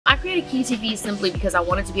I created Keke TV simply because I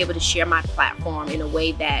wanted to be able to share my platform in a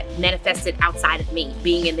way that manifested outside of me.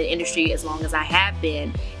 Being in the industry as long as I have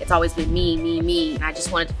been, it's always been me, me, me. And I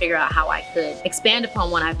just wanted to figure out how I could expand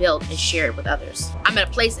upon what I built and share it with others. I'm at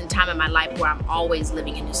a place in time in my life where I'm always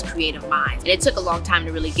living in this creative mind. And it took a long time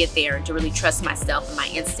to really get there and to really trust myself and my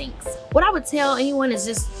instincts. What I would tell anyone is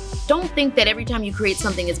just don't think that every time you create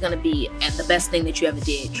something is gonna be the best thing that you ever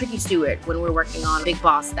did. Tricky Stewart, when we were working on Big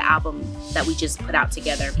Boss, the album that we just put out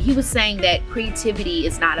together, he was saying that creativity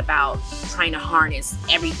is not about trying to harness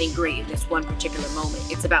everything great in this one particular moment.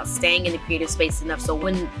 It's about staying in the creative space enough so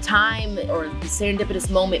when time or the serendipitous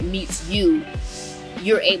moment meets you,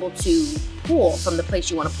 you're able to pull from the place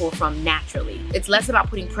you want to pull from naturally. It's less about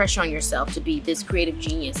putting pressure on yourself to be this creative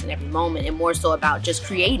genius in every moment and more so about just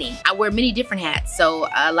creating. I wear many different hats, so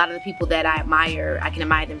a lot of the people that I admire, I can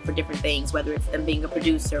admire them for different things, whether it's them being a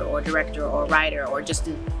producer or a director or a writer or just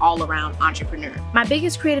an all-around entrepreneur. My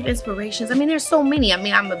biggest creative inspirations, I mean, there's so many. I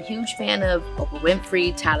mean, I'm a huge fan of Oprah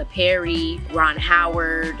Winfrey, Tyler Perry, Ron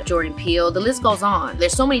Howard, Jordan Peele, the list goes on.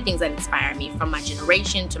 There's so many things that inspire me, from my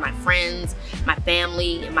generation to my friends, my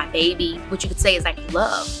family, and my baby. What you could say is like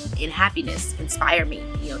love and happiness inspire me.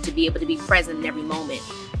 You know, to be able to be present in every moment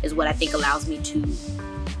is what I think allows me to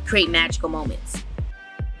create magical moments.